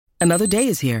Another day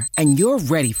is here, and you're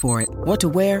ready for it. What to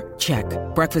wear? Check.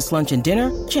 Breakfast, lunch, and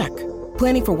dinner? Check.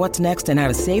 Planning for what's next and how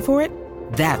to save for it?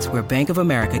 That's where Bank of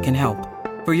America can help.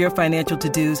 For your financial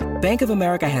to-dos, Bank of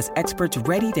America has experts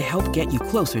ready to help get you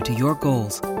closer to your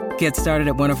goals. Get started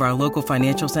at one of our local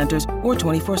financial centers or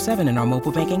 24/7 in our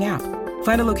mobile banking app.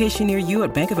 Find a location near you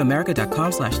at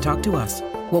bankofamerica.com/talktous.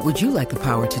 What would you like the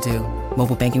power to do?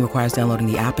 Mobile banking requires downloading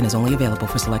the app and is only available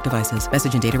for select devices.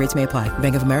 Message and data rates may apply.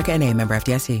 Bank of America N.A., member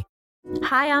FDIC.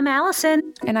 Hi, I'm Allison.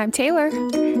 And I'm Taylor.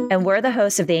 And we're the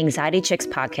hosts of the Anxiety Chicks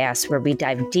podcast, where we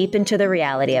dive deep into the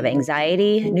reality of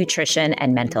anxiety, nutrition,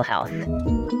 and mental health.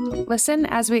 Listen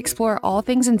as we explore all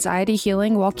things anxiety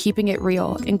healing while keeping it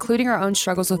real, including our own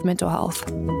struggles with mental health.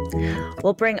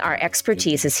 We'll bring our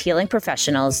expertise as healing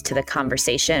professionals to the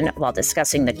conversation while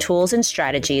discussing the tools and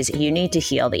strategies you need to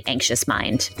heal the anxious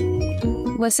mind.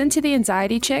 Listen to the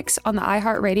Anxiety Chicks on the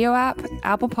iHeartRadio app,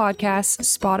 Apple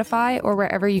Podcasts, Spotify, or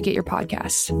wherever you get your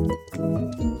podcasts.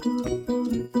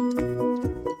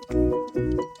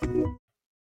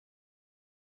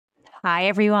 Hi,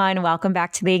 everyone. Welcome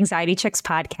back to the Anxiety Chicks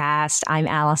podcast. I'm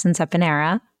Allison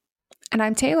Sepanera. And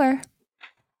I'm Taylor.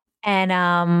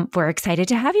 And we're excited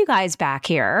to have you guys back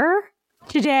here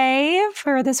today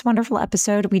for this wonderful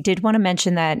episode. We did want to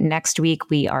mention that next week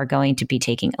we are going to be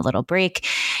taking a little break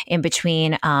in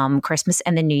between Christmas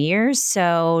and the New Year's.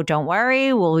 So don't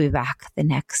worry, we'll be back the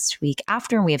next week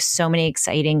after. And we have so many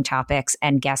exciting topics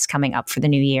and guests coming up for the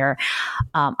new year.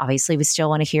 Obviously, we still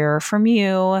want to hear from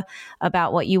you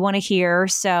about what you want to hear.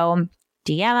 So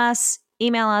DM us,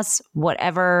 email us,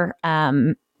 whatever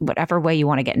way you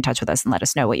want to get in touch with us and let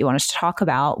us know what you want us to talk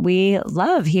about. We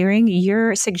love hearing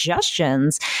your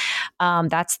suggestions.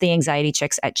 That's the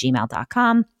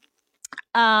anxietychicks@gmail.com.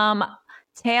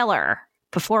 Taylor,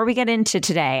 before we get into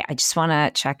today, I just want to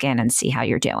check in and see how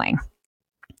you're doing.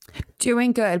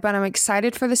 Doing good, but I'm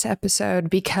excited for this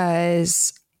episode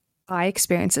because I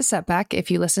experienced a setback, if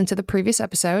you listen to the previous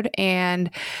episode, and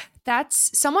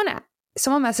that's someone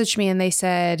messaged me and they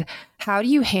said, how do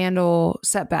you handle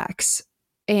setbacks?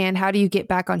 And how do you get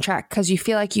back on track? Because you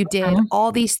feel like you did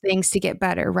all these things to get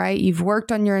better, right? You've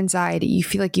worked on your anxiety. You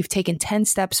feel like you've taken 10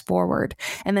 steps forward.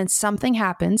 And then something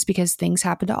happens, because things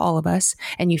happen to all of us.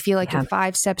 And you feel like you're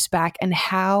 5 steps back. And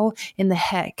how in the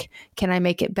heck can I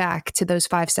make it back to those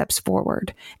 5 steps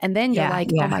forward? And then you're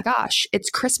oh my gosh, it's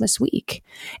Christmas week.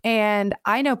 And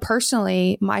I know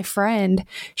personally, my friend,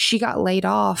 she got laid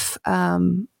off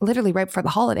literally right before the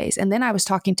holidays. And then I was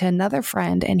talking to another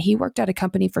friend, and he worked at a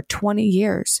company for 20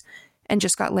 years and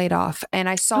just got laid off. And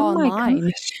I saw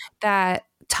online that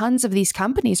tons of these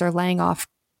companies are laying off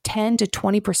 10 to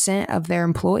 20% of their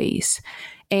employees.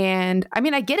 And I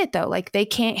mean, I get it though. Like, they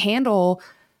can't handle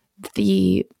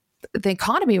the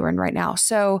economy we're in right now.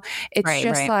 So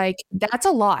it's like, that's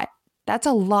a lot. That's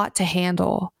a lot to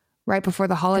handle right before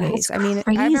the holidays. I mean,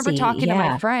 I remember talking to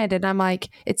my friend, and I'm like,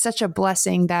 it's such a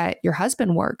blessing that your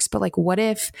husband works, but like, what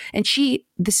if, and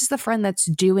this is the friend that's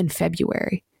due in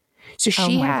February. So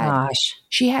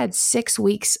she had 6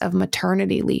 weeks of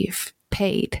maternity leave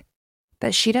paid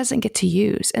that she doesn't get to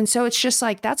use. And so it's just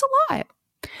like, that's a lot.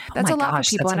 That's a lot for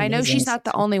people. And I know she's not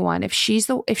the only one. If she's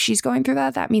going through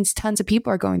that, that means tons of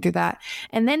people are going through that.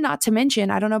 And then, not to mention,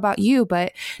 I don't know about you,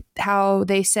 but how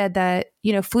they said that,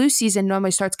 flu season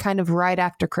normally starts kind of right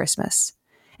after Christmas.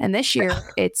 And this year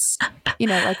it's,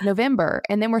 like November.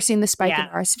 And then we're seeing the spike in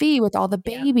RSV with all the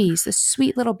babies, the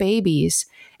sweet little babies,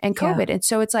 and COVID. And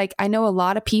so it's like, I know a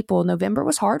lot of people, November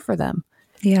was hard for them.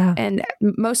 Yeah. And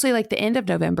mostly like the end of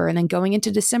November and then going into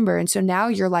December. And so now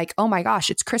you're like, oh my gosh,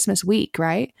 it's Christmas week,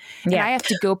 right? Yeah. And I have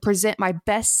to go present my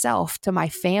best self to my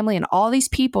family and all these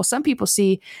people. Some people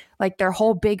see like their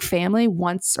whole big family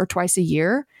once or twice a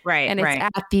year. Right. And it's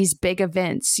at these big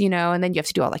events, and then you have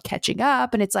to do all the catching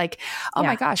up. And it's like, oh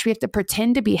my gosh, we have to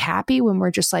pretend to be happy when we're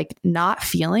just like not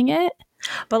feeling it.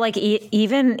 But like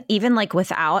even like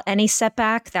without any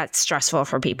setback, that's stressful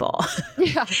for people.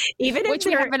 Yeah. Which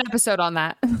we have an episode on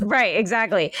that. Right.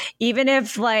 Exactly. Even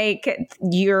if like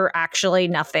you're actually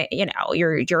nothing,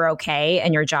 you're okay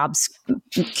and your job's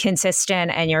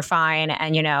consistent and you're fine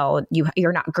and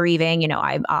you're not grieving.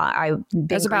 I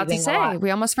was about to say we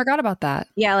almost forgot about that.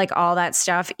 Yeah, like all that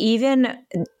stuff. Even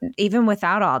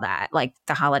without all that, like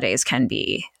the holidays can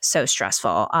be so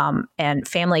stressful. And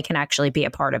family can actually be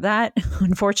a part of that.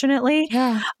 Unfortunately.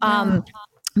 Yeah.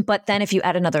 But then if you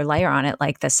add another layer on it,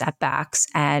 like the setbacks,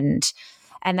 and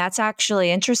that's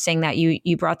actually interesting that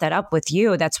you brought that up with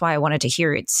you. That's why I wanted to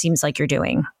hear it. It seems like you're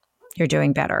doing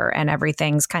better and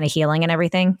everything's kind of healing and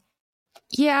everything.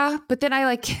 Yeah. But then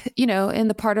I in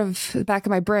the part of the back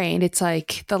of my brain, it's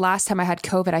like the last time I had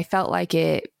COVID, I felt like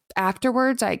it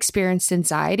afterwards I experienced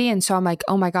anxiety. And so I'm like,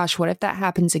 oh my gosh, what if that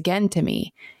happens again to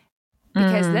me?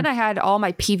 Because then I had all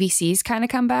my PVCs kind of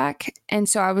come back. And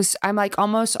so I'm like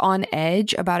almost on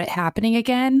edge about it happening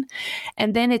again.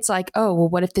 And then it's like, oh, well,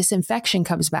 what if this infection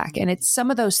comes back? And it's some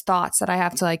of those thoughts that I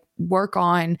have to like work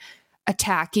on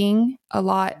attacking a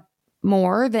lot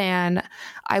more than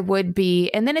I would be.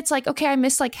 And then it's like, okay, I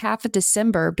missed like half of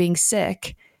December being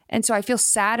sick. And so I feel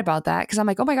sad about that because I'm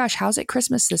like, oh my gosh, how's it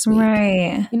Christmas this week?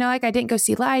 Right. You know, like I didn't go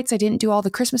see lights. I didn't do all the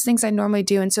Christmas things I normally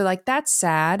do. And so like, that's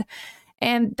sad.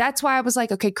 And that's why I was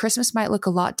like, okay, Christmas might look a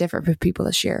lot different for people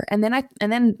this year. And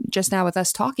then just now with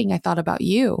us talking, I thought about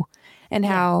you and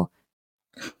how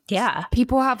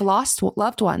people have lost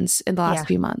loved ones in the last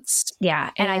few months. Yeah.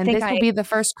 And I think this will be the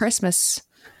first Christmas.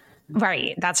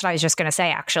 Right. That's what I was just going to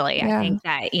say, actually. Yeah. I think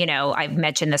that, you know, I've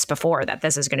mentioned this before, that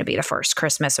this is going to be the first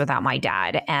Christmas without my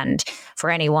dad. And for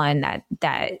anyone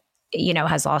that, you know,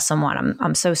 has lost someone,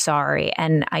 I'm so sorry.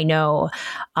 And I know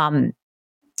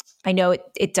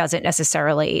it doesn't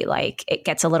necessarily like, it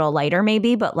gets a little lighter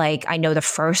maybe, but like, I know the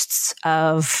first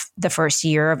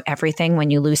year of everything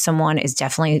when you lose someone is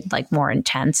definitely like more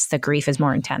intense. The grief is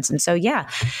more intense. And so, yeah,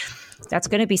 that's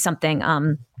going to be something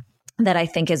that I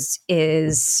think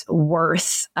is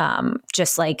worth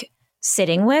just like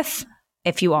sitting with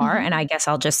if you are. And I guess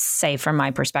I'll just say from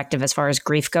my perspective, as far as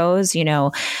grief goes, we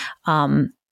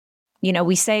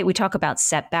talk about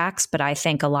setbacks, but I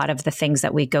think a lot of the things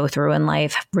that we go through in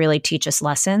life really teach us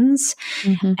lessons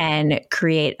and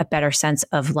create a better sense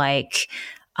of like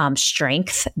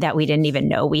strength that we didn't even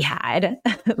know we had,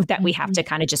 that we have to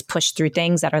kind of just push through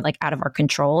things that are like out of our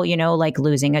control, you know, like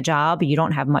losing a job. You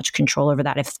don't have much control over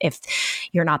that if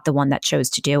you're not the one that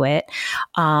chose to do it.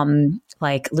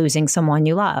 Like losing someone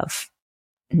you love.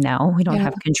 No, we don't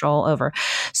have control over.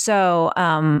 So,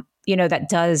 that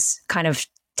does kind of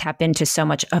tap into so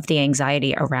much of the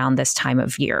anxiety around this time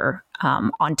of year,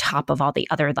 on top of all the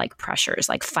other like pressures,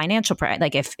 like financial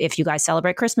like if you guys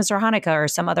celebrate Christmas or Hanukkah or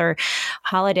some other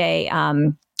holiday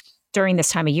during this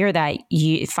time of year that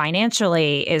you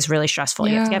financially is really stressful.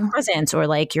 You have to get presents or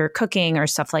like you're cooking or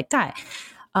stuff like that.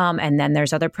 And then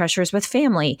there's other pressures with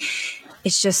family.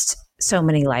 It's just so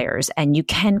many layers, and you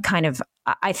can kind of,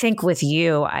 I think with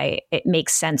you, it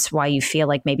makes sense why you feel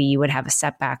like maybe you would have a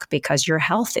setback, because your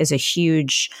health is a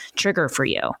huge trigger for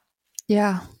you.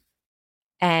 Yeah.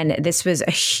 And this was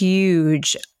a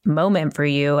huge moment for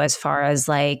you as far as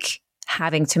like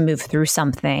having to move through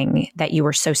something that you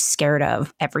were so scared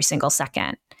of every single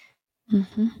second.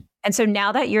 And so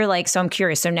now that you're like, so I'm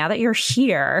curious. So now that you're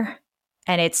here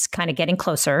and it's kind of getting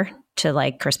closer to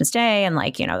like Christmas Day and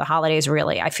like, the holidays,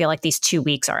 really, I feel like these 2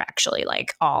 weeks are actually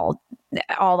like all the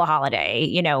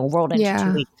holiday, rolled into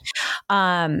 2 weeks.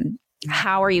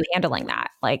 How are you handling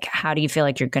that? Like, how do you feel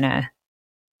like you're going to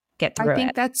get through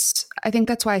it? I think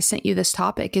that's why I sent you this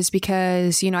topic, is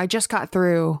because, I just got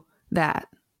through that.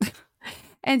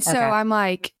 And so I'm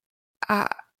like,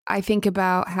 I think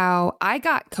about how I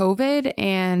got COVID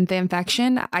and the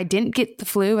infection. I didn't get the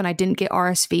flu and I didn't get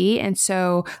RSV. And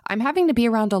so I'm having to be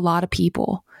around a lot of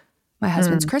people. My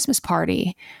husband's Christmas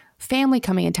party, family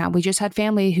coming in town. We just had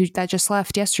family that just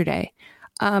left yesterday.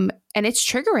 And it's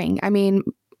triggering. I mean,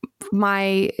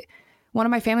 one of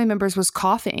my family members was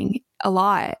coughing a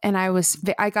lot, and I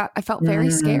felt very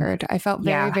scared. I felt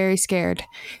very, very scared.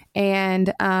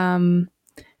 And,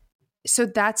 so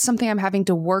that's something I'm having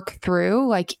to work through.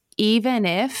 Like, even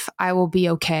if I will be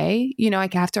okay, I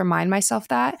have to remind myself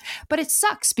that. But it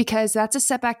sucks because that's a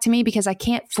setback to me, because I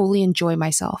can't fully enjoy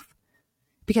myself.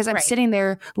 Because I'm sitting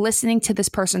there listening to this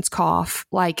person's cough,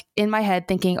 like in my head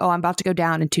thinking, oh, I'm about to go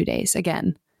down in 2 days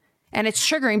again. And it's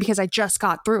triggering because I just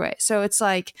got through it. So it's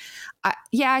like,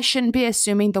 I shouldn't be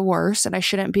assuming the worst, and I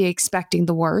shouldn't be expecting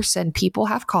the worst. And people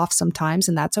have coughs sometimes,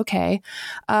 and that's okay.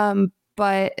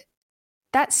 But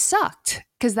that sucked,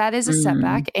 because that is a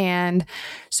setback. And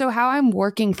so how I'm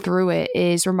working through it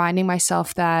is reminding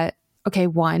myself that, okay,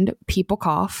 one, people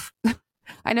cough.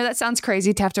 I know that sounds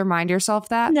crazy to have to remind yourself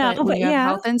that, but when you have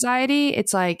health anxiety,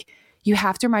 it's like you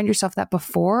have to remind yourself that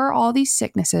before all these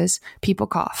sicknesses, people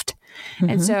coughed.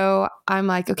 And so I'm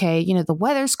like, okay, the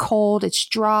weather's cold, it's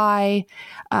dry,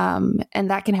 and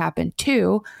that can happen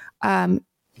too.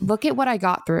 Look at what I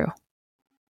got through.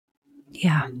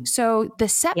 Yeah. So the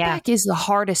setback is the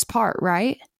hardest part,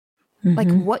 right? Like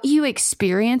what you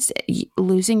experienced,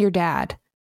 losing your dad,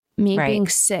 me being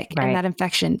sick and that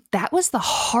infection, that was the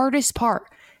hardest part.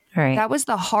 Right. That was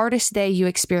the hardest day you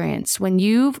experienced. When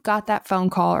you got that phone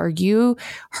call or you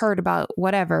heard about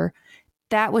whatever,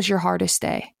 that was your hardest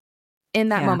day. in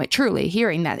that moment, truly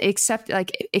hearing that,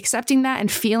 accepting that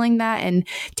and feeling that and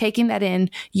taking that in,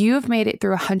 you have made it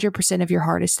through 100% of your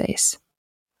hardest days.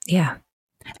 Yeah.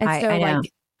 And so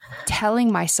like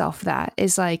telling myself that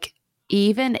is like,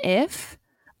 even if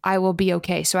I will be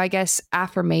okay. So I guess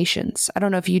affirmations, I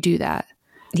don't know if you do that.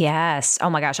 Yes. Oh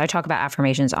my gosh. I talk about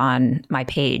affirmations on my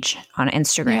page on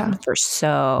Instagram for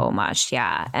so much.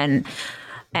 Yeah. And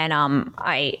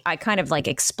I kind of like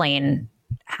explain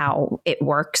how it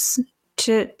works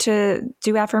to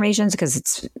do affirmations, because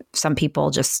it's some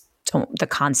people just don't, the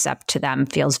concept to them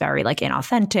feels very like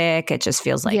inauthentic. It just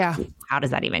feels like, how does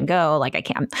that even go?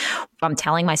 Like I'm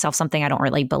telling myself something, I don't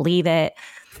really believe it.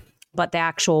 But the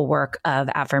actual work of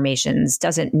affirmations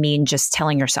doesn't mean just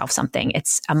telling yourself something.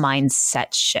 It's a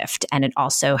mindset shift. And it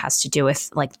also has to do with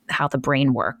like how the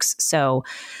brain works. So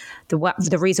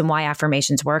the reason why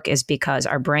affirmations work is because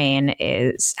our brain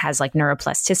has like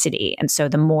neuroplasticity. And so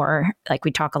the more, like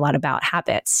we talk a lot about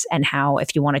habits and how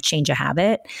if you want to change a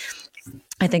habit,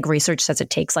 I think research says it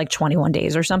takes like 21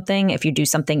 days or something if you do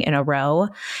something in a row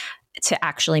to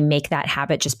actually make that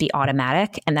habit just be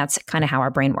automatic. And that's kind of how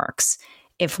our brain works.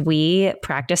 If we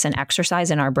practice and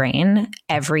exercise in our brain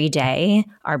every day,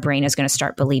 our brain is going to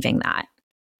start believing that,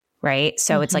 right?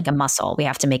 So it's like a muscle. We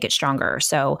have to make it stronger.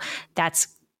 So that's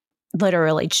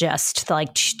literally just the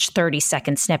like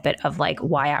 30-second snippet of like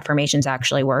why affirmations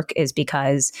actually work, is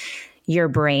because your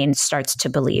brain starts to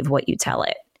believe what you tell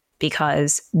it,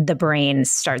 because the brain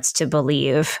starts to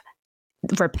believe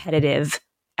repetitive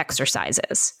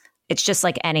exercises. It's just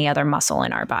like any other muscle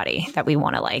in our body that we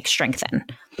want to like strengthen.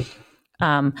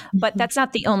 But that's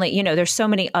not the only, there's so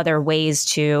many other ways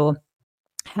to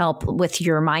help with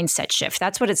your mindset shift.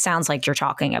 That's what it sounds like you're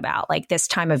talking about. Like this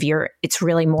time of year, it's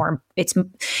really more, it's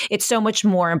so much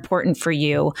more important for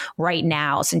you right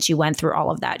now, since you went through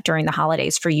all of that during the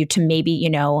holidays, for you to maybe,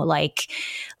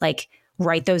 like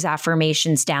write those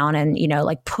affirmations down and,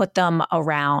 like put them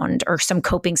around, or some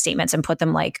coping statements and put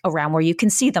them like around where you can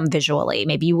see them visually.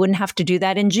 Maybe you wouldn't have to do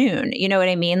that in June. You know what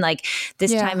I mean? Like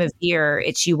this time of year,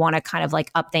 you want to kind of like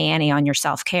up the ante on your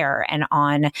self-care and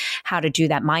on how to do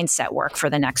that mindset work for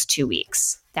the next 2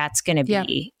 weeks. That's going to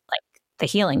be like the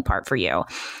healing part for you.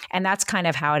 And that's kind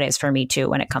of how it is for me too,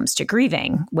 when it comes to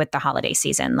grieving with the holiday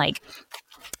season. Like,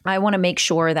 I want to make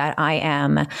sure that I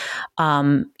am,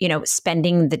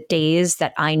 spending the days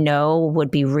that I know would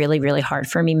be really, really hard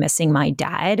for me missing my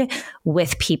dad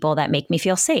with people that make me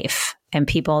feel safe and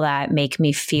people that make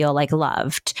me feel like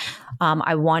loved.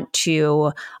 I want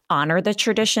to honor the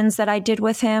traditions that I did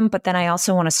with him, but then I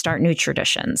also want to start new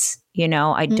traditions.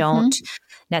 I don't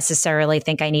necessarily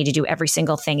think I need to do every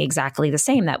single thing exactly the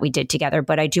same that we did together,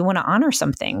 but I do want to honor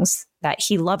some things that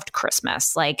he loved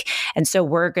Christmas. And so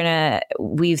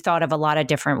we've thought of a lot of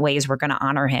different ways we're going to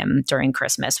honor him during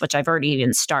Christmas, which I've already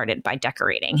even started by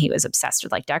decorating. He was obsessed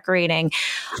with like decorating.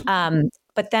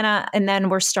 But then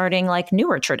we're starting like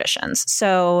newer traditions.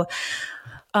 So,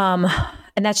 and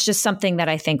that's just something that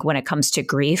I think when it comes to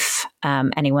grief,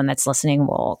 anyone that's listening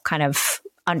will kind of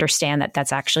understand that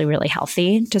that's actually really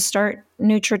healthy to start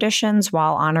new traditions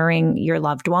while honoring your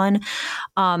loved one.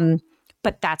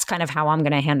 But that's kind of how I'm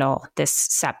going to handle this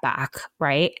setback.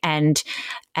 Right. And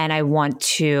I want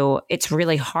to, it's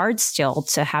really hard still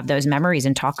to have those memories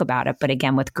and talk about it. But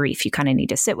again, with grief, you kind of need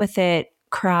to sit with it,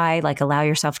 cry, like allow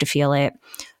yourself to feel it,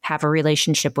 have a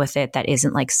relationship with it that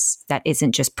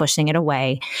isn't just pushing it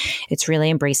away. It's really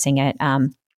embracing it.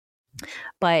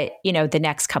 But, the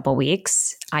next couple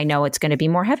weeks, I know it's going to be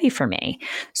more heavy for me.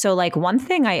 So like one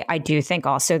thing I do think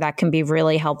also that can be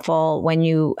really helpful when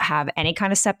you have any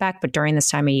kind of setback, but during this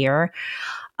time of year,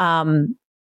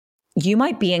 you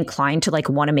might be inclined to like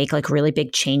want to make like really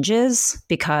big changes,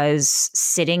 because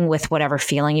sitting with whatever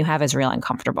feeling you have is real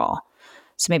uncomfortable.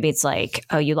 So maybe it's like,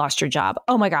 oh, you lost your job.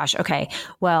 Oh my gosh. Okay.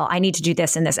 Well, I need to do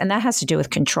this and this. And that has to do with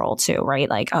control too, right?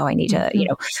 Like, oh, I need to,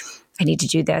 I need to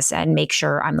do this and make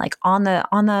sure I'm like on the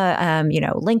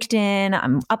LinkedIn,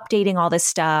 I'm updating all this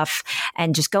stuff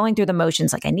and just going through the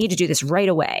motions. Like I need to do this right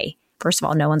away. First of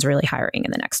all, no one's really hiring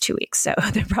in the next 2 weeks. So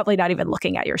they're probably not even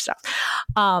looking at your stuff.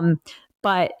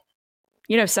 But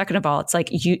second of all, it's like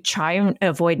you try and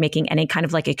avoid making any kind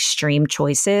of like extreme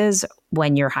choices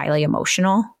when you're highly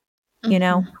emotional,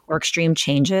 or extreme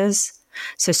changes.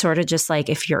 So sort of just like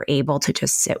if you're able to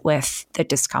just sit with the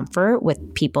discomfort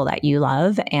with people that you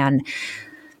love and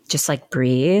just like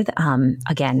breathe.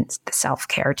 Again, the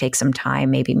self-care takes some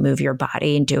time, maybe move your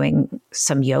body, and doing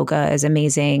some yoga is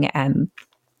amazing. And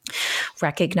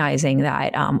recognizing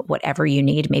that whatever you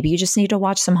need, maybe you just need to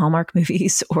watch some Hallmark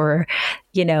movies, or,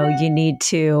 you need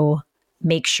to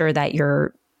make sure that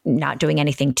you're not doing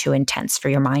anything too intense for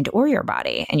your mind or your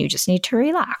body. And you just need to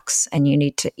relax and you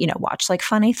need to, watch like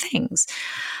funny things.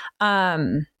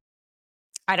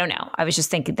 I don't know. I was just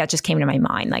thinking that just came to my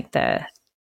mind, like the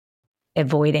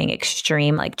avoiding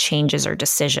extreme like changes or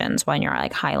decisions when you're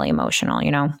like highly emotional,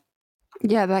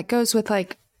 Yeah, that goes with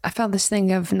like, I found this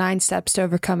thing of 9 steps to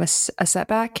overcome a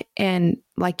setback. And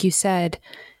like you said,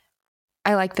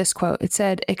 I like this quote. It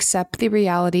said, accept the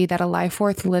reality that a life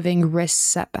worth living risks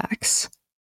setbacks.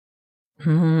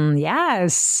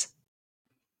 Yes.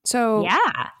 So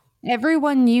yeah,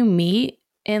 everyone you meet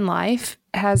in life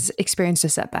has experienced a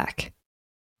setback.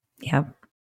 Yep.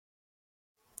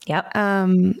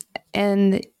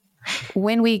 And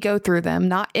when we go through them,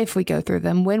 not if we go through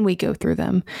them, when we go through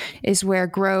them is where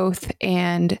growth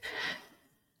and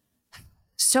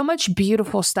so much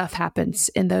beautiful stuff happens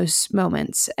in those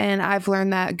moments. And I've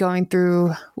learned that going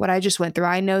through what I just went through.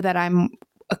 I know that I'm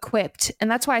equipped.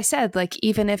 And that's why I said, like,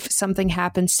 even if something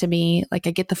happens to me, like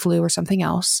I get the flu or something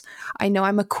else, I know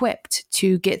I'm equipped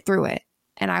to get through it.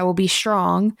 And I will be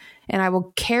strong and I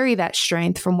will carry that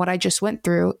strength from what I just went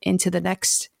through into the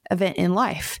next event in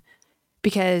life,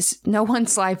 because no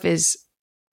one's life is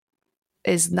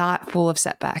not full of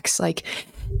setbacks. Like,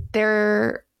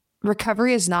 their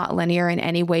recovery is not linear in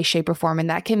any way, shape, or form. And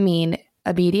that can mean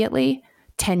immediately,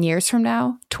 10 years from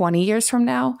now, 20 years from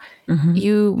now,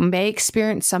 you may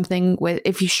experience something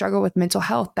if you struggle with mental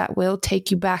health, that will take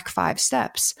you back 5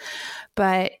 steps.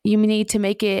 But you need to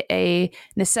make it a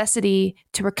necessity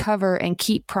to recover and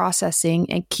keep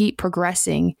processing and keep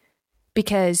progressing,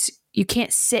 because you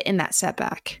can't sit in that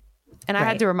setback. And I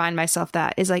had to remind myself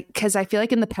that is like, because I feel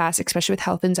like in the past, especially with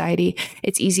health anxiety,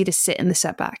 it's easy to sit in the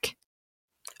setback.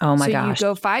 Oh my gosh. So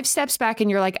you go 5 steps back and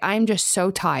you're like, I'm just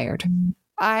so tired.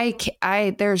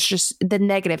 There's just the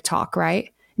negative talk, right?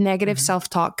 Negative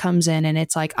self-talk comes in and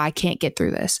it's like, I can't get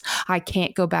through this. I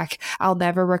can't go back. I'll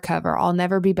never recover. I'll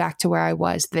never be back to where I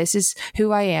was. This is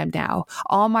who I am now.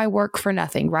 All my work for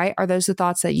nothing, right? Are those the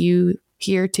thoughts that you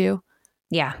hear too?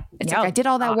 Yeah. It's like, I did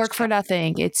all that work for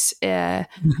nothing. It's,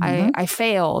 I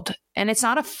failed. And it's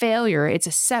not a failure. It's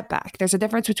a setback. There's a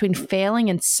difference between failing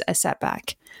and a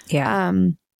setback. Yeah.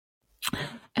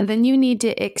 And then you need to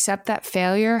accept that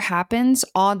failure happens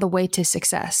on the way to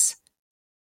success.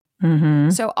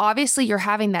 So obviously you're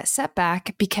having that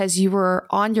setback because you were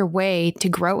on your way to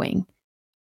growing.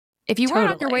 If you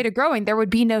weren't on your way to growing, there would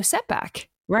be no setback.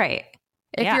 Right.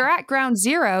 If you're at ground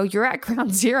zero, you're at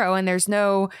ground zero and there's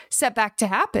no setback to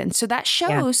happen. So that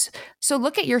shows. So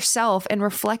look at yourself and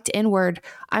reflect inward.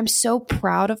 I'm so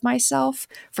proud of myself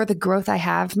for the growth I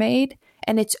have made.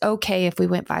 And it's okay if we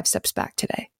went 5 steps back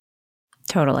today.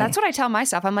 Totally. That's what I tell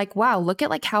myself. I'm like, wow, look at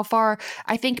like how far.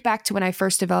 I think back to when I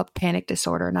first developed panic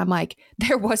disorder, and I'm like,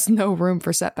 there was no room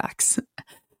for setbacks.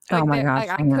 Oh my gosh.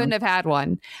 I couldn't have had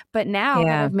one. But now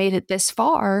that I've made it this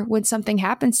far, when something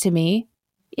happens to me,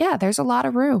 there's a lot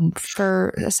of room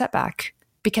for a setback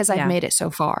because I've made it so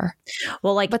far.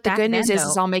 Well, but the good news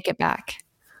is I'll make it back.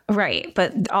 Right.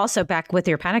 But also back with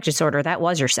your panic disorder, that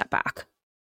was your setback.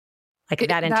 Like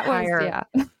that entire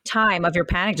time of your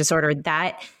panic disorder,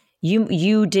 that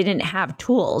you didn't have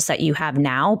tools that you have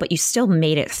now, but you still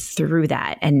made it through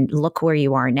that. And look where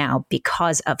you are now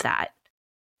because of that.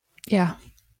 Yeah.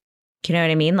 Do you know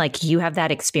what I mean? Like, you have that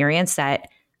experience that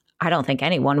I don't think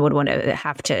anyone would want to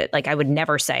have to, like, I would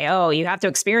never say, oh, you have to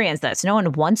experience this. No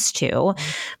one wants to,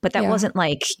 but that wasn't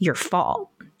like your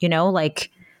fault, like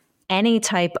any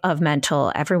type of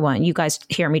everyone, you guys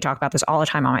hear me talk about this all the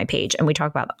time on my page, and we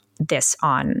talk about this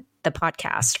on the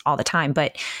podcast all the time,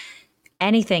 but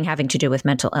anything having to do with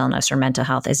mental illness or mental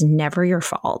health is never your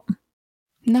fault.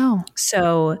 No.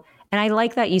 So, and I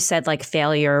like that you said like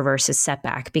failure versus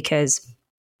setback, because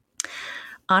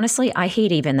honestly, I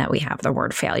hate even that we have the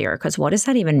word failure, because what does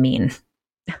that even mean?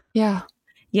 Yeah.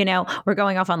 We're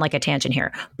going off on like a tangent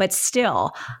here, but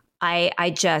still,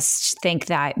 I just think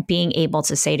that being able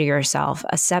to say to yourself,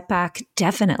 a setback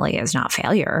definitely is not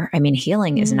failure. I mean,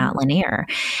 healing is not linear.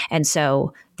 And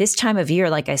so this time of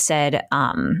year, like I said,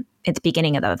 at the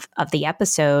beginning of the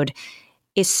episode,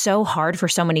 is so hard for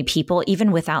so many people,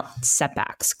 even without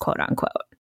setbacks, quote unquote.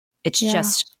 It's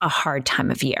just a hard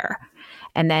time of year.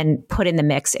 And then put in the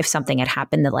mix if something had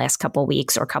happened the last couple of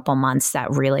weeks or couple months that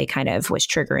really kind of was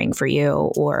triggering for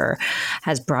you, or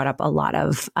has brought up a lot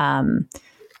of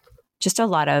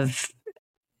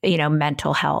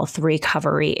mental health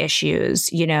recovery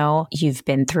issues. You've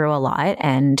been through a lot,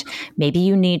 and maybe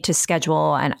you need to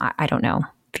schedule, and I don't know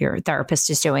if your therapist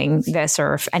is doing this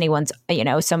or if anyone's,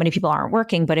 so many people aren't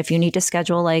working, but if you need to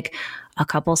schedule like a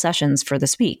couple sessions for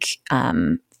this week,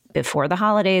 before the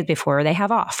holidays, before they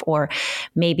have off, or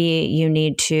maybe you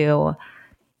need to,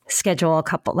 schedule a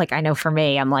couple, like I know for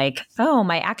me, I'm like, oh,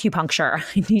 my acupuncture,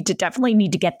 I definitely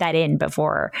need to get that in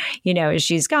before,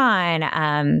 she's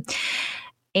gone.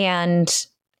 And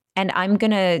I'm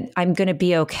gonna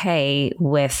be okay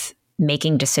with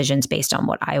making decisions based on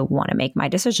what I want to make my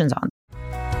decisions on.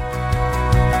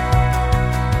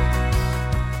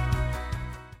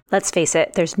 Let's face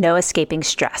it, there's no escaping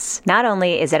stress. Not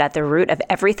only is it at the root of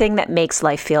everything that makes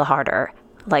life feel harder,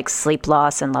 like sleep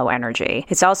loss and low energy,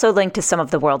 it's also linked to some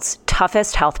of the world's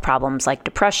toughest health problems like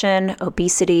depression,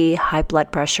 obesity, high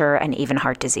blood pressure, and even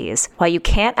heart disease. While you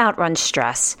can't outrun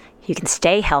stress, you can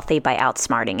stay healthy by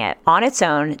outsmarting it. On its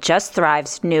own, Just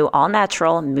Thrive's new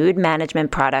all-natural mood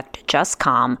management product, Just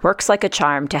Calm, works like a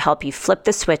charm to help you flip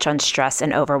the switch on stress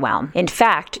and overwhelm. In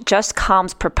fact, Just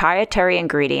Calm's proprietary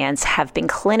ingredients have been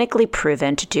clinically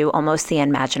proven to do almost the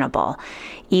unimaginable.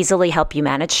 Easily help you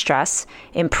manage stress,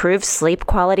 improve sleep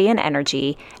quality and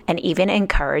energy, and even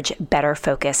encourage better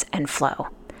focus and flow.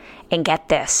 And get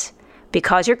this,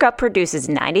 because your gut produces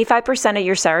 95% of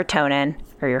your serotonin,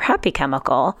 or your happy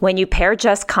chemical, when you pair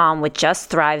Just Calm with Just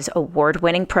Thrive's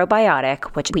award-winning probiotic,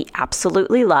 which we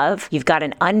absolutely love, you've got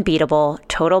an unbeatable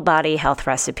total body health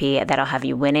recipe that'll have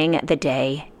you winning the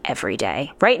day every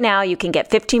day. Right now, you can get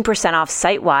 15% off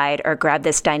site-wide or grab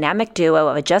this dynamic duo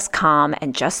of a Just Calm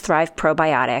and Just Thrive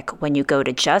probiotic when you go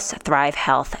to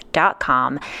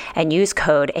justthrivehealth.com and use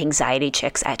code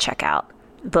AnxietyChicks at checkout.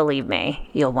 Believe me,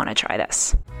 you'll want to try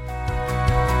this.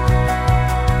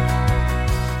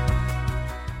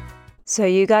 So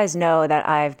you guys know that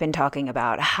I've been talking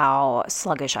about how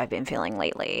sluggish I've been feeling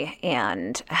lately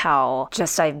and how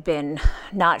just I've been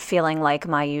not feeling like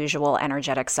my usual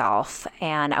energetic self.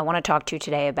 And I want to talk to you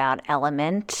today about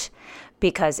Element,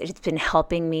 because it's been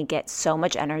helping me get so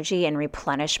much energy and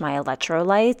replenish my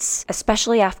electrolytes,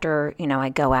 especially after, I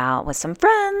go out with some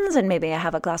friends and maybe I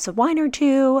have a glass of wine or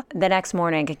two. The next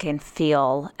morning, it can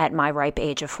feel, at my ripe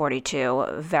age of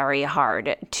 42, very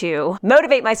hard to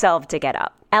motivate myself to get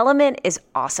up. Element is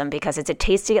awesome because it's a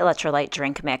tasty electrolyte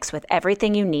drink mix with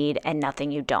everything you need and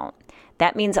nothing you don't.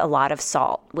 That means a lot of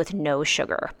salt with no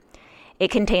sugar.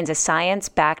 It contains a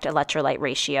science-backed electrolyte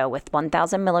ratio with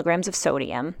 1,000 milligrams of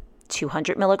sodium,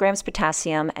 200 milligrams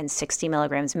potassium, and 60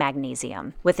 milligrams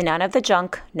magnesium. With none of the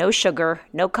junk, no sugar,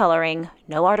 no coloring,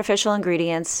 no artificial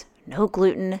ingredients, no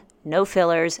gluten, no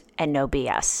fillers, and no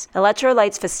BS.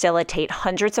 Electrolytes facilitate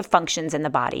hundreds of functions in the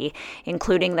body,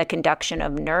 including the conduction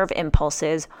of nerve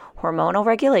impulses, hormonal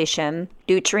regulation,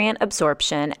 nutrient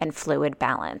absorption, and fluid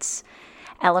balance.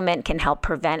 Element can help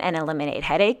prevent and eliminate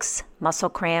headaches, muscle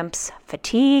cramps,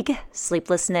 fatigue,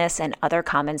 sleeplessness, and other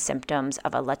common symptoms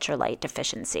of electrolyte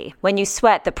deficiency. When you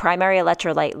sweat, the primary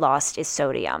electrolyte lost is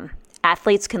sodium.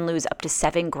 Athletes can lose up to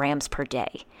 7 grams per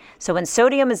day. So when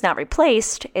sodium is not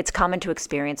replaced, it's common to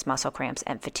experience muscle cramps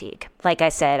and fatigue. Like I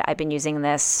said, I've been using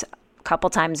this a couple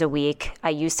times a week. I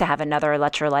used to have another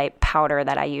electrolyte powder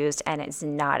that I used, and it's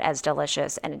not as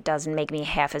delicious, and it doesn't make me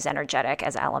half as energetic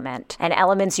as Element. And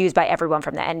Element's used by everyone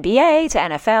from the NBA to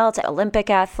NFL to Olympic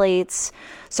athletes.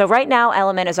 So right now,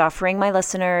 Element is offering my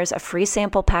listeners a free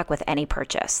sample pack with any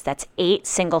purchase. That's 8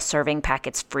 single-serving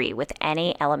packets free with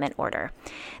any Element order.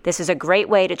 This is a great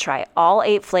way to try all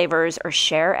 8 flavors or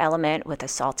share Element with a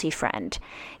salty friend.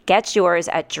 Get yours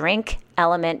at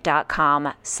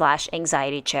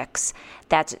drinkelement.com/anxietychicks.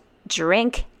 That's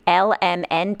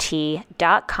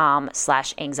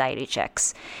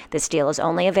drinklmnt.com/anxietychicks. This deal is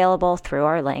only available through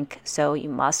our link, so you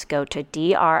must go to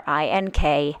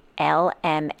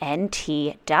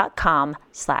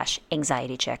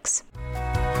drinklmnt.com/anxietychicks.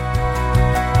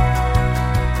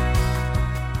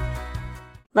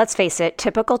 Let's face it,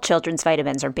 typical children's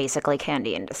vitamins are basically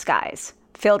candy in disguise,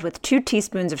 filled with 2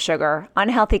 teaspoons of sugar,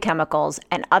 unhealthy chemicals,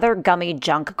 and other gummy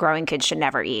junk growing kids should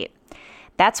never eat.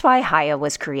 That's why Hiya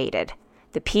was created,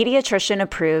 the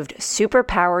pediatrician-approved,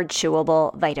 super-powered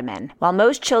chewable vitamin. While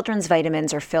most children's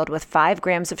vitamins are filled with 5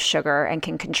 grams of sugar and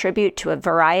can contribute to a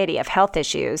variety of health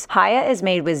issues, Hiya is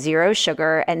made with 0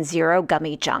 sugar and 0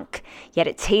 gummy junk, yet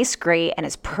it tastes great and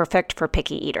is perfect for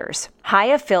picky eaters.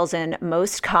 Hiya fills in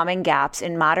most common gaps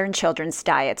in modern children's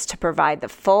diets to provide the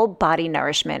full body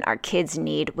nourishment our kids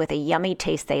need with a yummy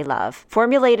taste they love.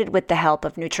 Formulated with the help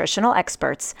of nutritional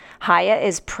experts, Hiya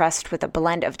is pressed with a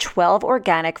blend of 12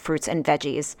 organic fruits and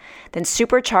veggies, then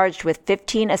supercharged with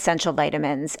 15 essential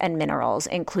vitamins and minerals,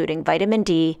 including vitamin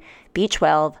D,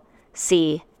 B12,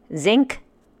 C, zinc,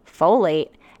 folate,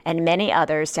 and many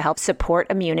others to help support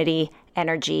immunity,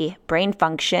 energy, brain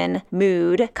function,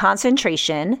 mood,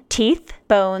 concentration, teeth,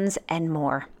 bones, and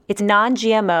more. It's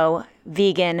non-GMO,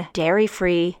 vegan,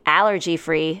 dairy-free,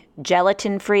 allergy-free,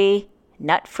 gelatin-free,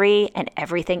 nut-free, and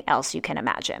everything else you can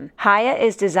imagine. Haya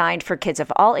is designed for kids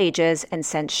of all ages and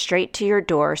sent straight to your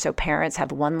door so parents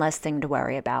have one less thing to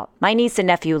worry about. My niece and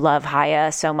nephew love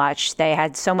Haya so much. They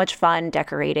had so much fun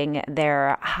decorating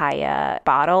their Haya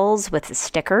bottles with the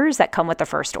stickers that come with the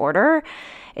first order.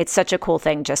 It's such a cool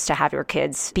thing just to have your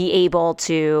kids be able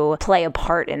to play a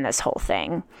part in this whole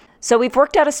thing. So we've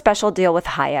worked out a special deal with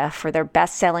Haya for their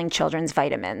best-selling children's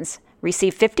vitamins.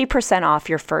 Receive 50% off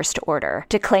your first order.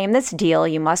 To claim this deal,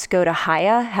 you must go to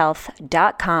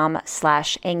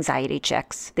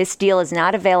hiyahealth.com/anxietychicks. This deal is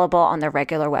not available on the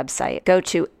regular website. Go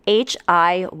to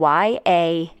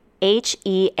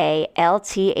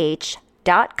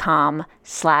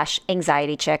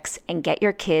hiyahealth.com/anxietychicks and get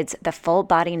your kids the full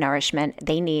body nourishment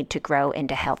they need to grow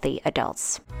into healthy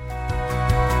adults.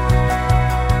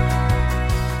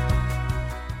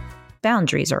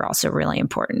 Boundaries are also really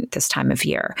important this time of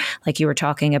year. Like you were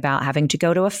talking about having to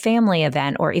go to a family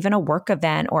event or even a work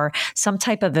event or some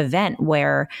type of event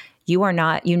where you're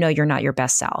not your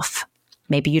best self.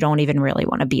 Maybe you don't even really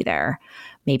want to be there.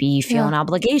 Maybe you feel an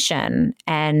obligation,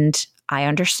 and I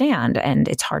understand. And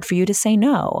it's hard for you to say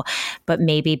no, but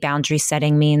maybe boundary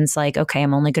setting means like, okay,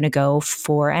 I'm only going to go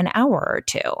for an hour or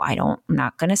two. I'm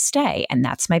not going to stay. And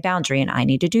that's my boundary. And I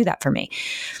need to do that for me.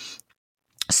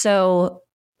 So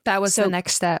that was the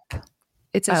next step.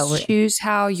 It says choose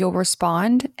how you'll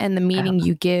respond and the meaning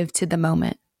you give to the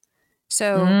moment.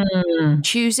 So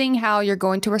choosing how you're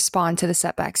going to respond to the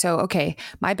setback. So, okay,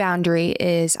 my boundary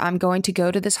is I'm going to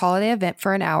go to this holiday event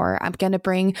for an hour. I'm going to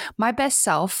bring my best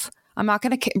self. I'm not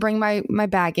going to bring my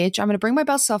baggage. I'm going to bring my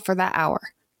best self for that hour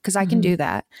because I can do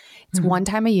that. It's one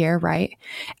time a year, right?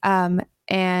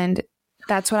 And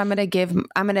that's what I'm going to give.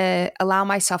 I'm going to allow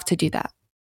myself to do that,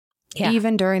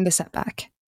 even during the setback.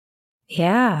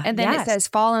 Yeah. And then it says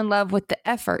fall in love with the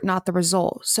effort, not the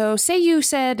result. So say you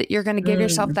said you're going to give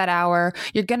yourself that hour,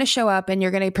 you're going to show up and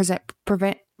you're going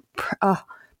to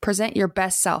present your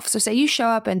best self. So say you show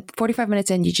up and 45 minutes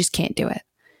in, you just can't do it.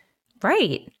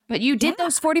 Right. But you did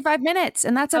those 45 minutes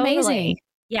and that's amazing.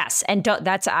 Yes. And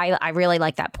I really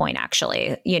like that point,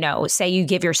 actually. Say you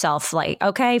give yourself like,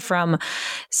 okay, from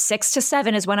 6 to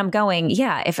 7 is when I'm going.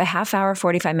 Yeah. If a half hour,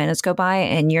 45 minutes go by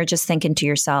and you're just thinking to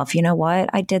yourself, you know what,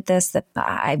 I did this, that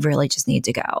I really just need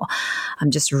to go.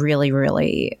 I'm just really,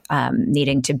 really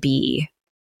needing to be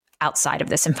outside of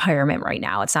this environment right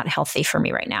now. It's not healthy for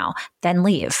me right now. Then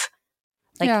leave.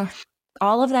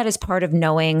 All of that is part of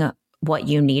knowing what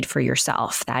you need for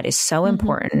yourself. That is so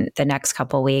important the next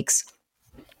couple of weeks.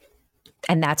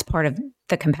 And that's part of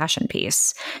the compassion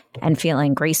piece and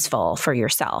feeling graceful for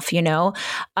yourself.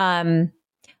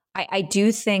 I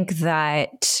do think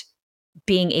that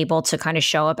being able to kind of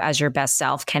show up as your best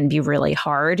self can be really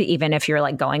hard, even if you're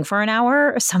like going for an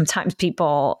hour. Sometimes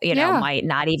people, might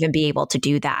not even be able to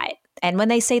do that. And when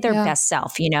they say their best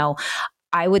self,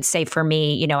 I would say for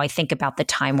me, I think about the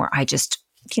time where I just,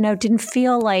 didn't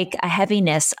feel like a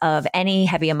heaviness of any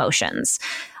heavy emotions.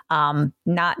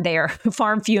 Not there,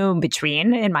 far and few in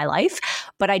between in my life.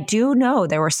 But I do know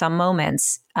there were some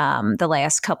moments the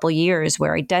last couple years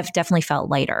where I definitely felt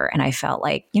lighter and I felt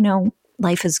like,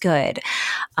 life is good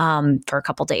for a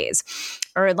couple days.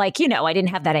 Or like, I didn't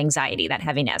have that anxiety, that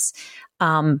heaviness.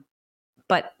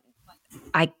 But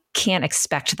I can't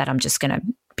expect that I'm just going to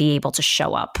be able to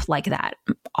show up like that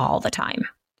all the time,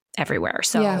 everywhere.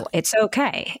 So it's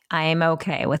okay. I am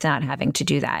okay with not having to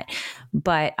do that.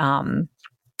 But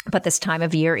this time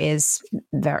of year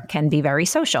can be very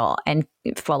social and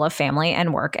full of family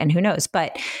and work and who knows.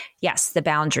 But yes, the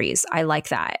boundaries, I like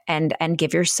that. And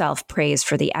give yourself praise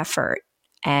for the effort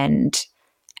and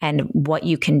what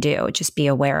you can do. Just be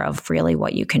aware of really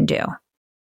what you can do.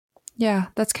 Yeah,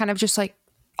 that's kind of just like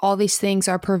all these things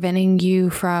are preventing you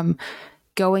from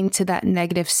going to that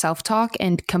negative self-talk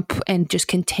and just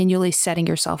continually setting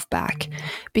yourself back.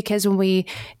 Because when we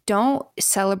don't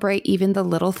celebrate even the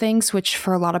little things, which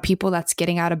for a lot of people, that's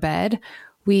getting out of bed,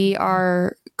 we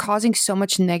are causing so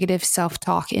much negative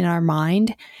self-talk in our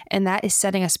mind, and that is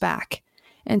setting us back.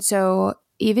 And so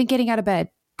even getting out of bed,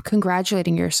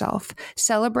 congratulating yourself,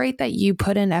 celebrate that you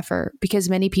put in effort, because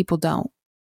many people don't.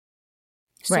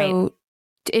 So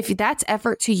if that's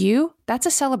effort to you, that's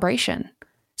a celebration.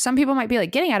 Some people might be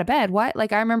like, getting out of bed, what?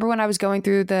 Like I remember when I was going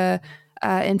through the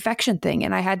infection thing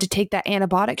and I had to take that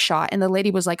antibiotic shot and the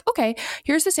lady was like, okay,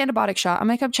 here's this antibiotic shot. I'm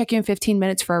going to come check you in 15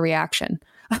 minutes for a reaction.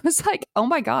 I was like, oh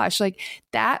my gosh, like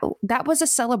that was a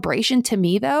celebration to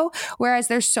me though. Whereas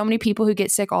there's so many people who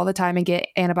get sick all the time and get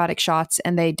antibiotic shots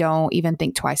and they don't even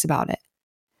think twice about it.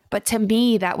 But to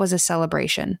me, that was a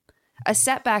celebration. A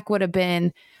setback would have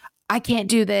been, I can't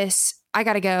do this. I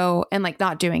got to go, and like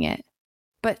not doing it.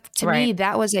 But to me,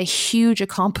 that was a huge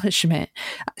accomplishment.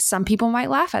 Some people might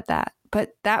laugh at that,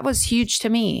 but that was huge to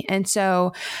me. And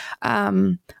so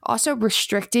also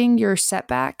restricting your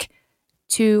setback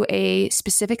to a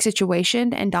specific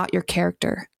situation and not your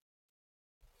character.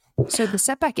 So the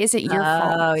setback isn't your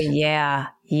fault. Oh, yeah.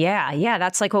 Yeah. Yeah.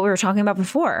 That's like what we were talking about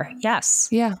before. Yes.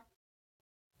 Yeah.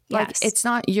 Like, Yes. it's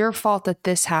not your fault that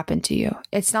this happened to you.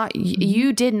 It's not,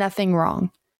 you did nothing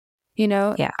wrong. You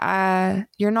know,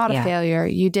 you're not a failure.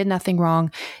 You did nothing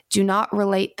wrong. Do not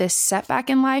relate this setback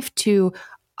in life to,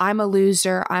 I'm a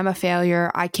loser, I'm a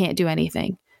failure, I can't do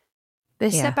anything.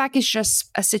 This setback is just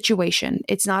a situation.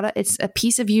 It's a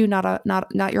piece of you,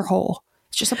 not your whole.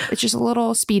 It's just a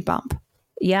little speed bump.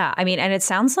 Yeah. I mean, and it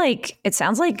sounds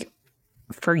like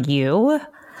for you,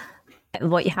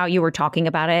 how you were talking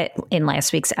about it in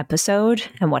last week's episode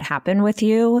and what happened with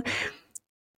you,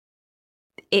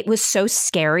 it was so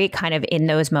scary kind of in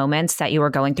those moments that you were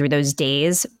going through those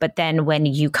days. But then when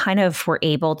you kind of were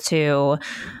able to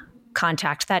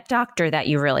contact that doctor that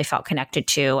you really felt connected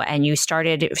to, and you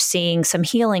started seeing some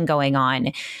healing going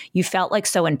on, you felt like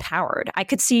so empowered. I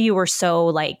could see you were so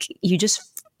like, you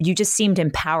just seemed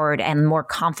empowered and more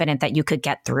confident that you could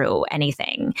get through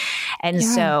anything. And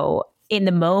so in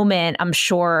the moment, I'm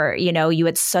sure, you know, you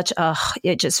had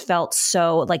it just felt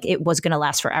so like it was going to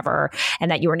last forever and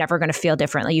that you were never going to feel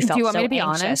differently. You felt so Do you want me to be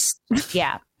anxious. honest?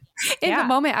 Yeah. In the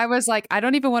moment, I was like, I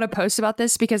don't even want to post about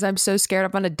this because I'm so scared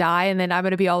I'm going to die. And then I'm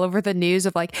going to be all over the news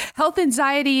of like health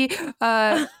anxiety. Like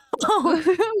I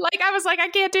was like, I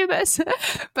can't do this.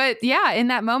 But yeah, in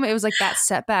that moment, it was like that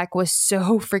setback was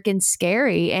so freaking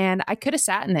scary. And I could have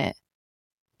sat in it.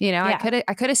 You know,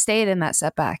 I could have stayed in that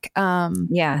setback.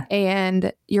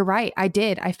 And you're right. I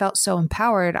did. I felt so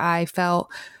empowered.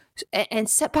 And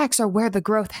setbacks are where the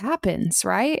growth happens,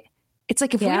 right? It's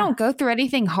like, if we don't go through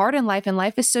anything hard in life and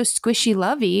life is so squishy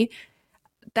lovey,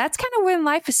 that's kind of when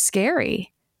life is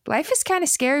scary. Life is kind of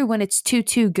scary when it's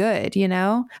too good, you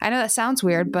know? I know that sounds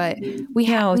weird, but we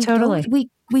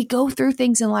go through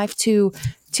things in life to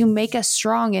make us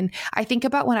strong. And I think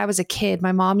about when I was a kid,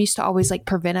 my mom used to always like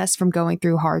prevent us from going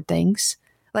through hard things.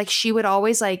 Like she would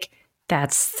always like,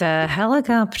 that's the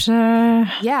helicopter.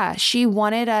 Yeah. She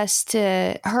wanted us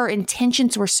her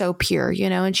intentions were so pure, you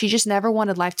know, and she just never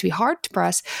wanted life to be hard for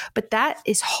us. But that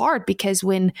is hard because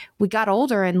when we got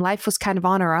older and life was kind of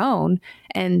on our own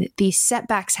and these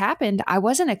setbacks happened, I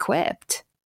wasn't equipped.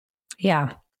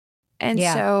 Yeah. And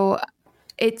so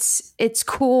it's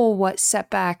cool what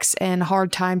setbacks and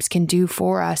hard times can do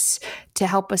for us to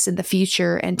help us in the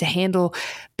future and to handle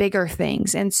bigger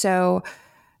things. And so,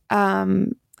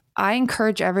 I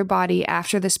encourage everybody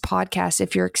after this podcast,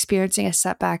 if you're experiencing a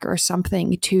setback or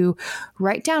something, to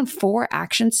write down 4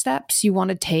 action steps you want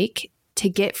to take to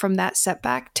get from that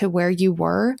setback to where you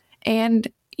were and,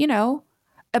 you know,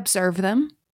 observe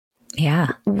them.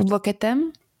 Yeah. Look at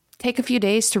them. Take a few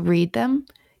days to read them.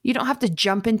 You don't have to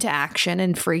jump into action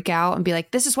and freak out and be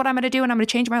like, this is what I'm going to do and I'm going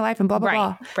to change my life and blah, blah,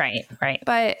 blah. Right.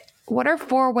 But what are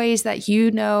 4 ways that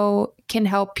you know can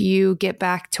help you get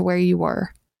back to where you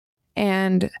were?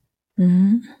 And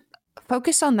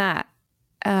focus on that.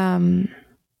 I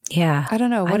don't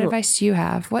know. What advice do you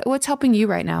have? What's helping you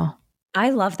right now? I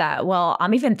love that. Well,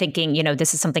 I'm even thinking, you know,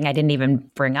 this is something I didn't even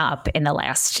bring up in the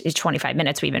last 25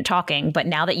 minutes we've been talking. But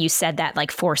now that you said that, like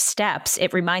 4 steps,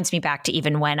 it reminds me back to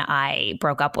even when I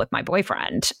broke up with my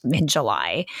boyfriend in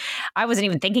July. I wasn't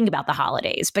even thinking about the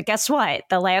holidays. But guess what?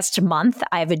 The last month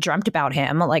I've dreamt about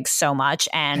him like so much.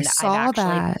 And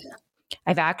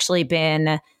I've actually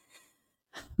been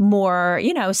more,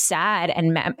 you know, sad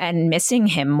and missing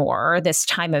him more this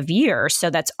time of year. So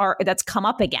that's come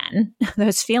up again.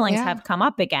 Those feelings have come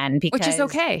up again because, which is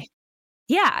okay.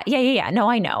 Yeah. No,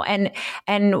 I know. And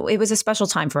it was a special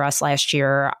time for us last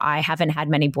year. I haven't had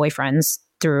many boyfriends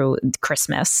through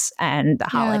Christmas and the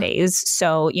holidays.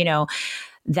 So, you know,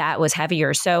 that was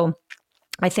heavier. So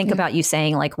I think about you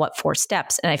saying like what 4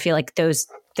 steps. And I feel like those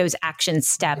action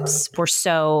steps were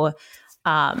so,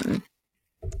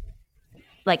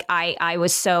 like I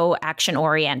was so action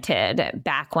oriented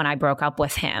back when I broke up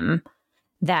with him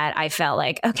that I felt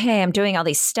like, okay, I'm doing all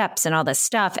these steps and all this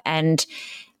stuff. And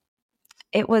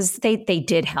it was, they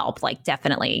did help, like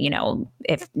definitely, you know,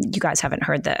 if you guys haven't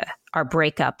heard our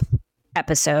breakup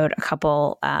episode, a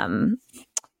couple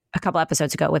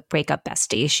episodes ago with Breakup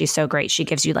Bestie. She's so great. She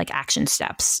gives you like action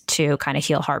steps to kind of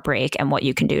heal heartbreak and what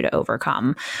you can do to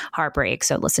overcome heartbreak.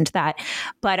 So listen to that.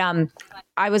 But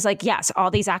I was like, yes, all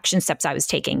these action steps I was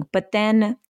taking. But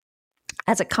then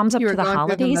as it comes up to the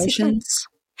holidays,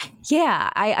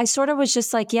 I sort of was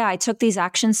just like, I took these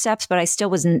action steps, but I still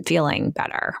wasn't feeling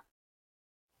better.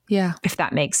 Yeah. If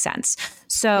that makes sense.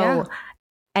 So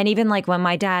And even like when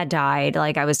my dad died,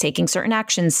 like I was taking certain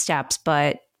action steps,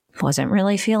 but wasn't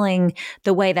really feeling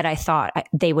the way that I thought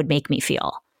they would make me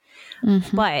feel.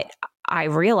 Mm-hmm. But I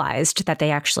realized that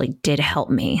they actually did help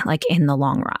me, like in the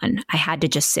long run. I had to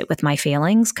just sit with my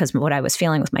feelings because what I was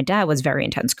feeling with my dad was very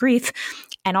intense grief.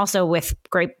 And also with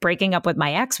breaking up with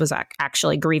my ex was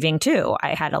actually grieving too.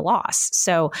 I had a loss.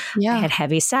 So I had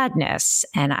heavy sadness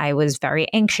and I was very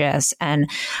anxious.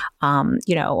 And,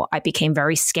 I became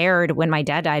very scared when my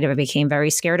dad died. I became very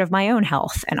scared of my own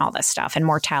health and all this stuff and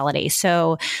mortality.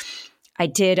 So I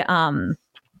did...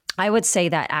 I would say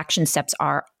that action steps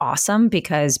are awesome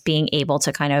because being able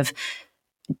to kind of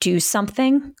do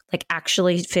something, like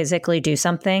actually physically do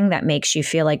something that makes you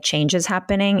feel like change is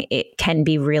happening, it can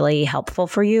be really helpful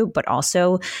for you. But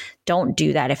also don't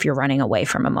do that if you're running away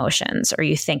from emotions or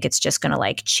you think it's just going to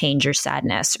like change your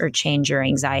sadness or change your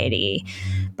anxiety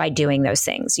by doing those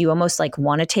things. You almost like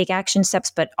want to take action steps,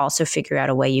 but also figure out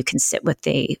a way you can sit with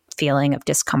the feeling of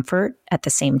discomfort at the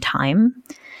same time.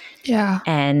 Yeah.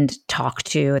 And talk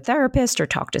to a therapist or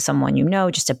talk to someone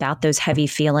just about those heavy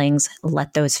feelings,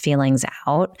 let those feelings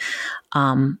out.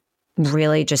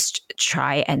 Really just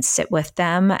try and sit with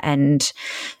them and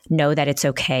know that it's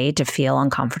okay to feel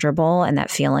uncomfortable and that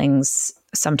feelings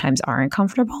sometimes aren't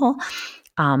comfortable.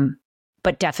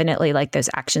 But definitely like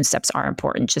those action steps are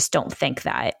important. Just don't think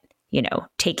that,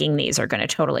 taking these are going to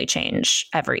totally change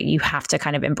you have to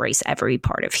kind of embrace every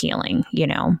part of healing,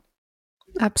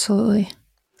 Absolutely.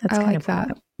 That's I kind like of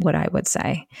that. what I would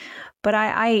say. But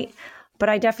I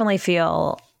definitely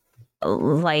feel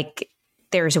like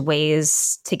there's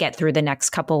ways to get through the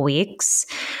next couple weeks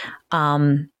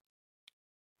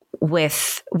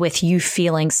with you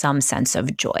feeling some sense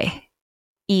of joy,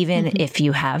 even if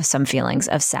you have some feelings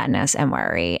of sadness and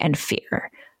worry and fear,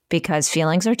 because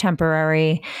feelings are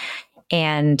temporary.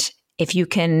 And if you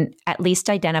can at least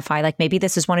identify, like maybe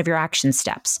this is one of your action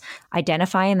steps,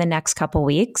 identify in the next couple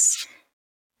weeks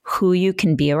who you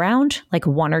can be around, like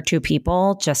one or two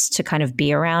people just to kind of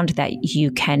be around that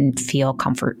you can feel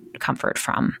comfort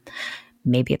from.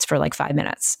 Maybe it's for like 5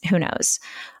 minutes, who knows?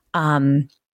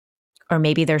 Or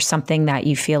maybe there's something that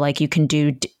you feel like you can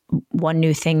do, one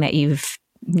new thing that you've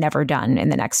never done in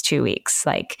the next 2 weeks.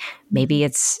 Like maybe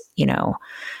it's,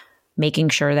 making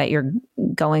sure that you're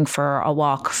going for a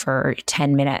walk for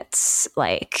 10 minutes,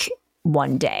 like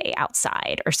one day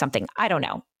outside or something. I don't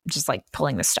know. Just like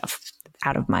pulling this stuff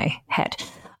out of my head.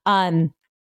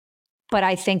 But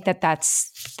I think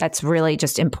that's really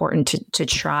just important to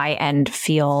try and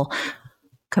feel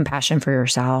compassion for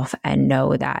yourself and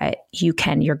know that you're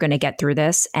going to get through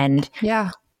this. And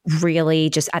really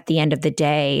just at the end of the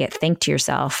day, think to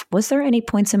yourself, was there any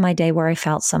points in my day where I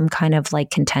felt some kind of like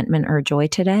contentment or joy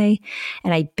today?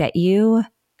 And I bet you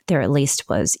there at least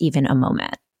was even a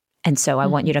moment. And so I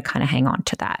want you to kind of hang on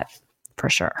to that for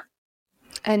sure.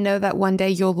 And know that one day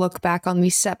you'll look back on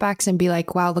these setbacks and be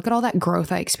like, wow, look at all that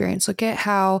growth I experienced. Look at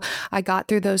how I got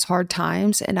through those hard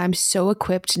times. And I'm so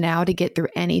equipped now to get through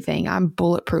anything. I'm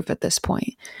bulletproof at this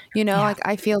point. Like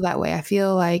I feel that way. I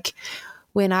feel like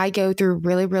when I go through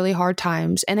really, really hard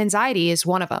times, and anxiety is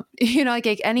one of them,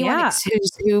 like anyone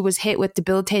who was hit with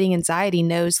debilitating anxiety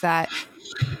knows that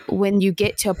when you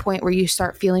get to a point where you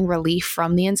start feeling relief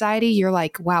from the anxiety, you're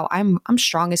like, wow, I'm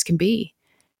strong as can be.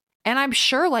 And I'm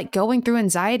sure like going through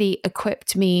anxiety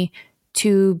equipped me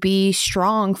to be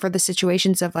strong for the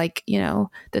situations of like,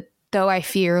 though I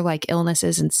fear like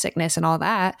illnesses and sickness and all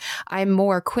that, I'm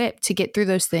more equipped to get through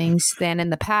those things than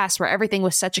in the past where everything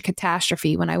was such a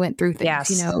catastrophe when I went through things.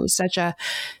 Yes. It was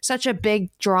such a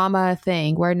big drama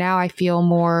thing where now I feel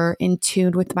more in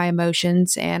tune with my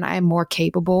emotions and I'm more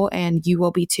capable, and you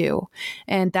will be too.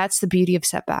 And that's the beauty of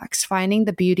setbacks, finding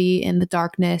the beauty in the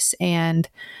darkness, and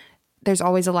there's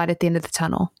always a light at the end of the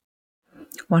tunnel.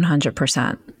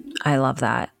 100%. I love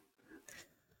that.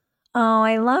 Oh,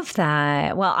 I love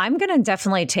that. Well, I'm going to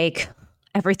definitely take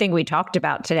everything we talked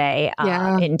about today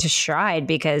into stride,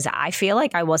 because I feel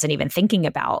like I wasn't even thinking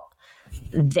about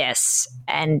this.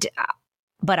 And,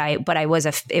 but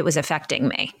it was affecting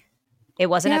me. It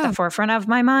wasn't at the forefront of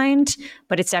my mind,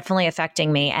 but it's definitely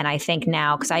affecting me. And I think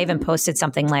now, because I even posted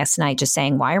something last night just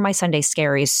saying, why are my Sunday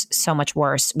scaries so much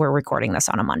worse? We're recording this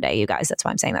on a Monday, you guys. That's why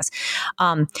I'm saying this.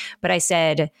 But I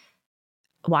said,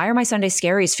 why are my Sunday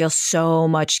scaries feel so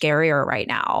much scarier right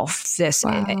now?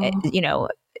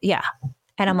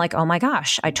 And I'm like, oh my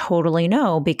gosh, I totally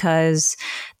know, because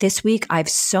this week I have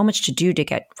so much to do to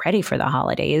get ready for the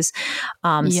holidays,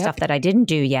 stuff that I didn't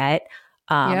do yet.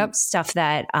 stuff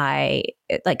that I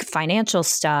like, financial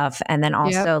stuff, and then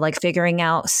also like figuring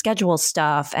out schedule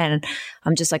stuff. And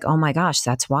I'm just like, oh my gosh,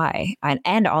 that's why.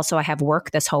 And also I have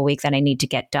work this whole week that I need to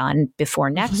get done before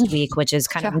next week, which is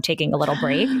kind of, I'm taking a little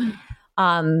break.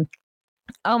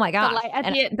 Oh my gosh.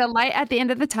 The light at the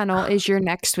end of the tunnel is your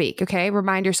next week. Okay.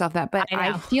 Remind yourself that. But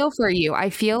I feel for you. I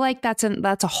feel like that's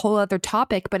a whole other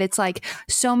topic, but it's like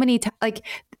so many like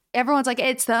everyone's like,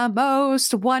 it's the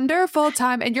most wonderful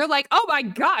time. And you're like, oh my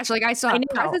gosh, like I still have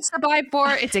presents to buy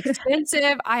for. It's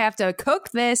expensive. I have to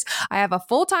cook this. I have a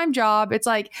full-time job. It's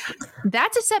like,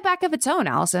 that's a setback of its own,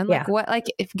 Allison. Like what, like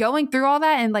if going through all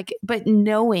that and like, but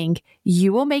knowing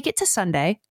you will make it to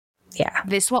Sunday. Yeah.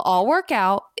 This will all work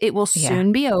out. It will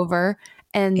soon be over.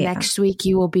 And next week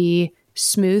you will be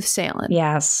smooth sailing.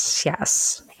 Yes.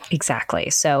 Yes. Exactly.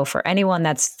 So for anyone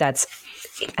that's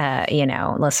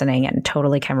listening and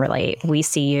totally can relate, we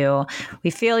see you, we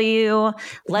feel you.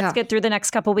 Let's get through the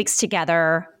next couple weeks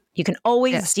together. You can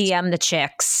always DM the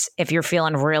chicks if you're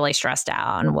feeling really stressed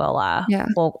out, and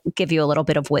we'll give you a little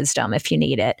bit of wisdom if you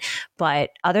need it. But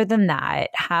other than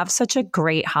that, have such a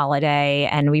great holiday,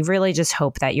 and we really just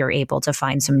hope that you're able to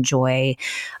find some joy,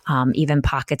 even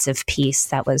pockets of peace.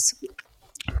 That was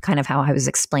kind of how I was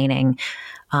explaining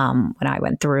when I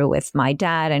went through with my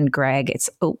dad and Greg. It's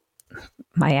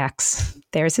my ex.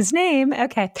 There's his name.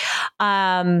 Okay,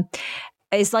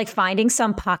 it's like finding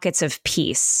some pockets of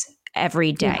peace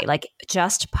every day, like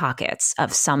just pockets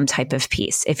of some type of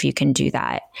peace. If you can do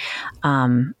that,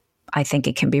 I think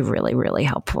it can be really, really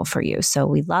helpful for you. So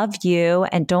we love you.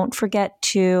 And don't forget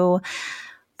to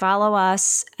follow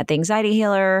us at The Anxiety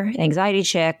Healer, Anxiety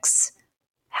Chicks,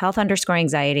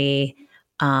 health_anxiety.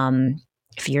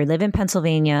 If you live in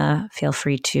Pennsylvania, feel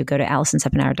free to go to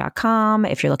AllisonSeppenauer.com.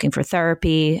 If you're looking for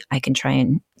therapy, I can try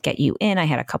and get you in. I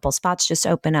had a couple spots just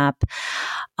open up.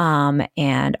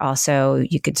 And also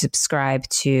you could subscribe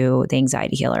to The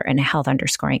Anxiety Healer and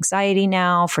health_anxiety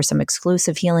now for some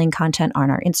exclusive healing content on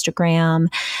our Instagram.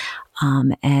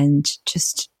 And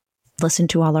just listen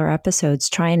to all our episodes.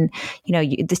 Try and,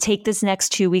 take this next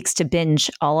 2 weeks to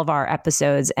binge all of our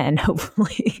episodes, and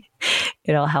hopefully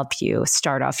it'll help you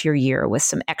start off your year with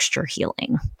some extra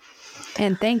healing.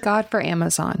 And thank God for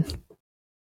Amazon.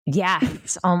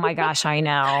 Yes. Oh my gosh, I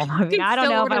know. I mean, I don't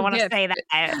know if I want to say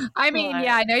that. I mean,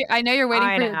 I know you're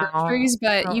waiting for your groceries,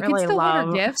 but you can still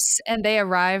order gifts and they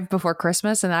arrive before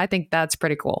Christmas, and I think that's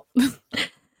pretty cool.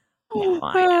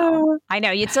 I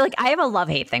know. You'd still like, I have a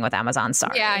love-hate thing with Amazon.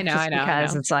 Sorry. Yeah, I know.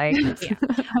 Because it's like,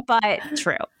 but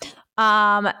true.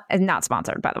 Not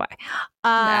sponsored, by the way.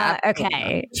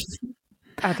 Okay.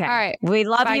 Okay. All right. We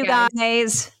love you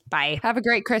guys. Bye. Have a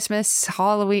great Christmas,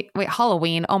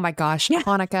 Halloween. Oh my gosh.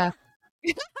 Hanukkah.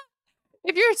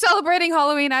 If you're celebrating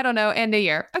Halloween, I don't know, and New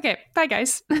Year. Okay. Bye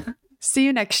guys. See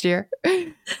you next year.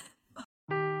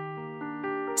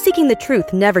 Seeking the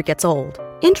truth never gets old.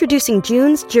 Introducing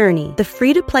June's Journey, the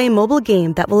free-to-play mobile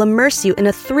game that will immerse you in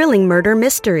a thrilling murder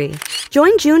mystery.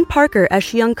 Join June Parker as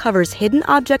she uncovers hidden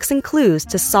objects and clues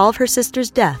to solve her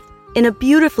sister's death in a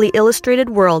beautifully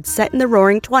illustrated world set in the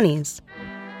Roaring '20s.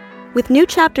 With new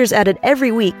chapters added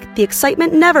every week, the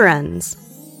excitement never ends.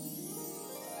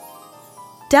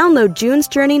 Download June's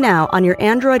Journey now on your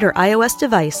Android or iOS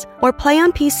device, or play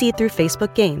on PC through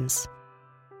Facebook Games.